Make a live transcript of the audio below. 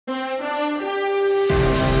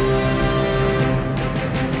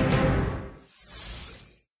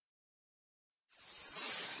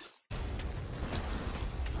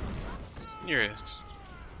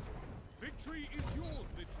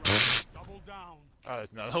Oh,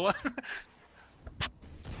 there's another one.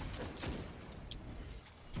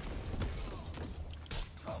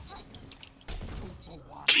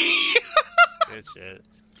 Good shit.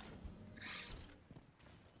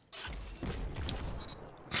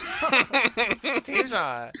 Team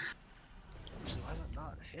shot. Why is it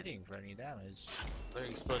not hitting for any damage? They're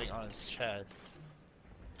exploding on his chest.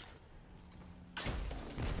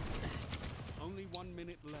 Only 1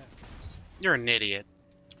 minute left. You're an idiot.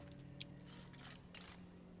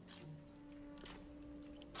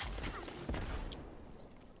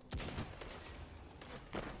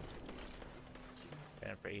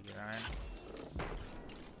 Fan for 89.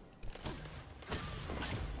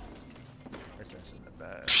 Person's in the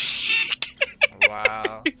bed.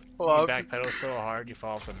 Wow. You backpedal so hard you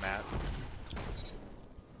fall off the map.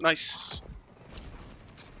 Nice.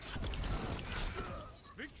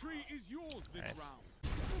 Victory is yours this Nice.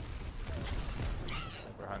 round.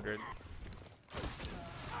 Over 100.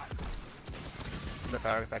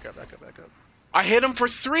 Back up. I hit him for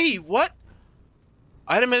 3. What?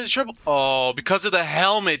 I hit him in a triple. Oh, because of the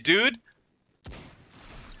helmet, dude.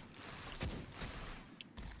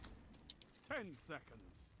 10 seconds.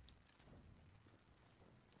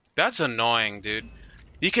 That's annoying, dude.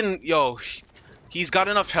 He can, he's got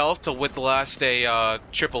enough health to withstand a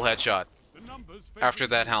triple headshot The numbers after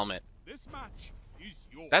favor that you. helmet. This match is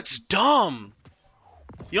yours. That's dumb.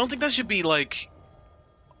 You don't think that should be like,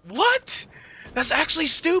 what? That's actually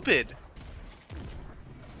stupid.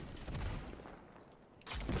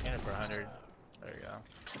 And for 100. There you go.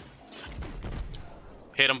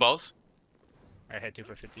 Hit them both. I hit 2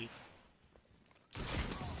 for 50.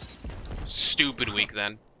 Stupid weak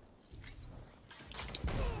then.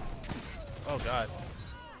 Oh god.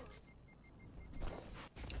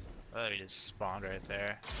 Oh, he just spawned right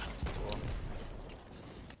there. Cool.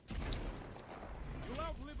 You'll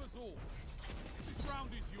outlive us all. This round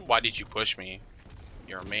is yours. Why did you push me?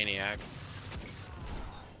 You're a maniac.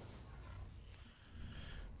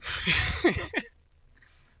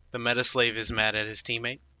 The meta slave is mad at his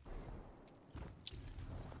teammate.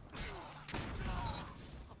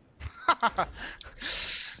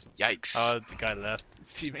 Yikes. Oh, the guy left. His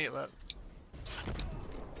teammate left.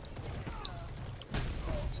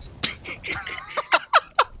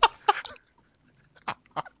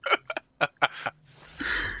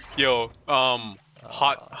 Yo,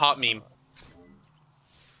 hot meme.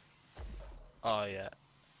 Oh yeah.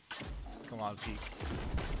 Come on, peek.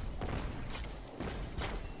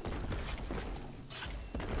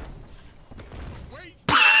 Wait.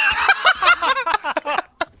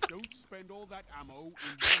 Don't spend all that ammo in one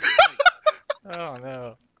place. Oh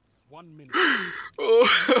no. 1 minute. Oh,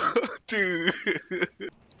 dude. The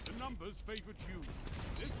numbers favored you.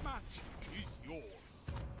 This match is yours.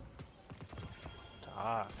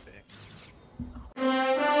 Toxic.